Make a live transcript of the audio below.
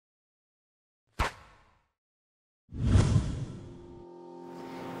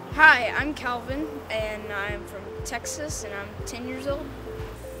Hi, I'm Calvin, and I'm from Texas, and I'm 10 years old.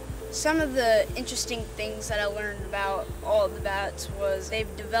 Some of the interesting things that I learned about all of the bats was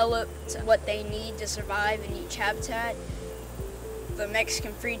they've developed what they need to survive in each habitat. The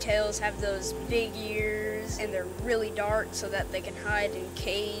Mexican freetails have those big ears, and they're really dark so that they can hide in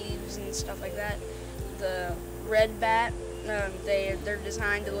caves and stuff like that. The red bat, they're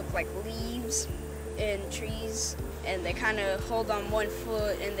designed to look like leaves in trees, and they kind of hold on one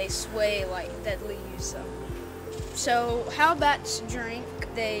foot and they sway like dead leaves. So how bats drink,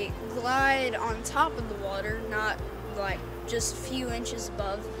 they glide on top of the water, not like just a few inches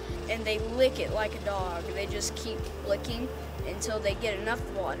above, and they lick it like a dog. They just keep licking until they get enough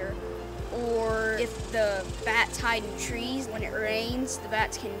water. Or if the bats hide in trees, when it rains, the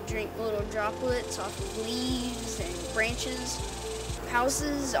bats can drink little droplets off of leaves and branches.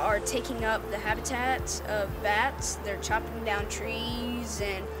 Houses are taking up the habitats of bats. They're chopping down trees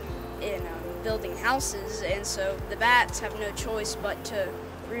and building houses, and so the bats have no choice but to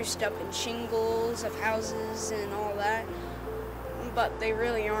roost up in shingles of houses and all that. But they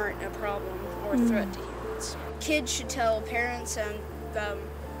really aren't a problem or a threat to humans. Kids should tell parents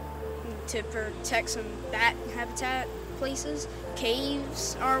to protect some bat habitat places.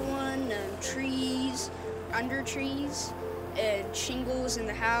 Caves are one, trees, under trees, and shingles in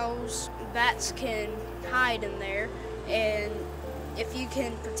the house. Bats can hide in there, and if you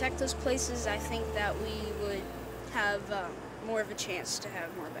can protect those places, I think that we would have more of a chance to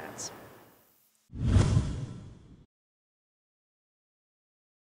have more bats.